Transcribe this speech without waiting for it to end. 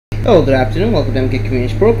Hello, good afternoon. Welcome to MK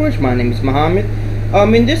Community Brokerage. My name is Mohammed.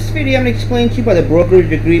 In this video, I'm going to explain to you about the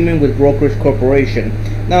brokerage agreement with Brokerage Corporation.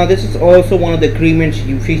 Now, this is also one of the agreements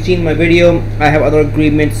you've seen in my video. I have other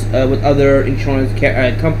agreements with other insurance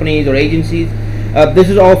companies or agencies.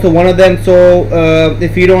 This is also one of them. So,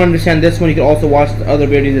 if you don't understand this one, you can also watch the other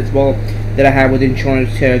videos as well that I have with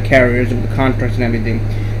insurance carriers, with the contracts and everything.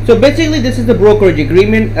 So basically, this is the brokerage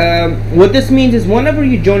agreement. What this means is whenever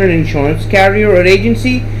you join an insurance carrier or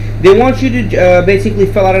agency, they want you to basically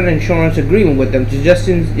fill out an insurance agreement with them, just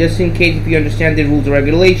in case if you understand the rules and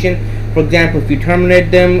regulation. For example, if you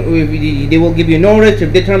terminate them, they will give you notice.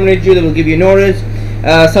 If they terminate you, they will give you notice,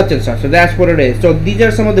 such and such. So that's what it is. So these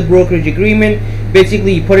are some of the brokerage agreement.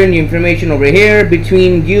 Basically, you put in your information over here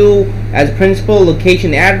between you as principal,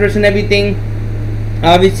 location, address, and everything.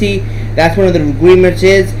 Obviously, that's one of the agreements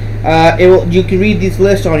is. You can read these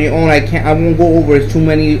lists on your own. I won't go over. It's too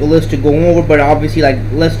many lists to go over. But obviously, like,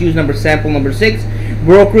 let's use sample number 6.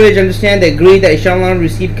 Brokerage understand they agree that it shall not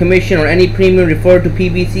receive commission or any premium referred to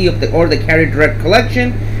PBC or the carrier direct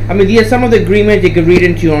collection. I mean, these are some of the agreements you can read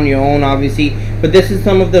into on your own, obviously. But this is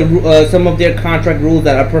some of their contract rules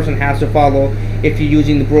that a person has to follow if you're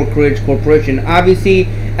using the brokerage corporation. Obviously,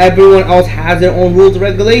 everyone else has their own rules and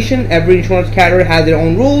regulation. Every insurance carrier has their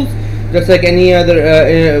own rules. Just like any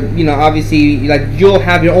other, obviously, like, you'll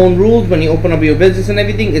have your own rules when you open up your business and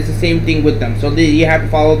everything. It's the same thing with them. So you have to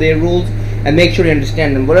follow their rules and make sure you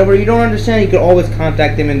understand them. Whatever you don't understand, you can always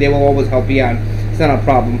contact them and they will always help you out. It's not a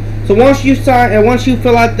problem. So once you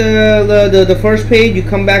fill out the first page, you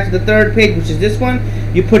come back to the third page, which is this one.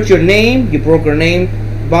 You put your name, your broker name,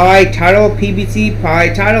 by title, PBC, by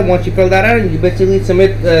title. Once you fill that out, you basically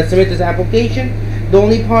submit this application. The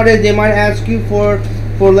only part is they might ask you for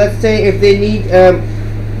let's say if they need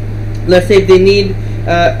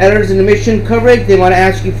errors and omission coverage, they want to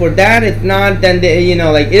ask you for that. If not, then they, it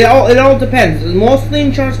all depends. Mostly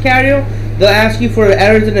insurance carrier, they'll ask you for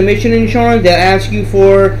errors and omission insurance. They'll ask you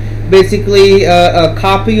for basically a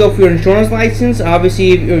copy of your insurance license.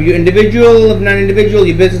 Obviously, if you're individual, if not individual,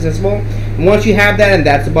 your business as well. And once you have that, and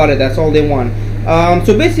that's about it. That's all they want.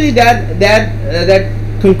 So basically, that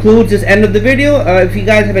concludes this end of the video. If you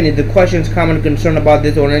guys have any other questions, comment, concern about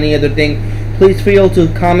this or any other thing, please feel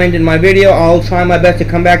to comment in my video. I'll try my best to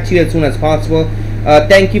come back to you as soon as possible.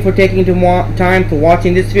 Thank you for taking time for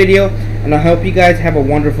watching this video, and I hope you guys have a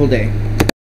wonderful day.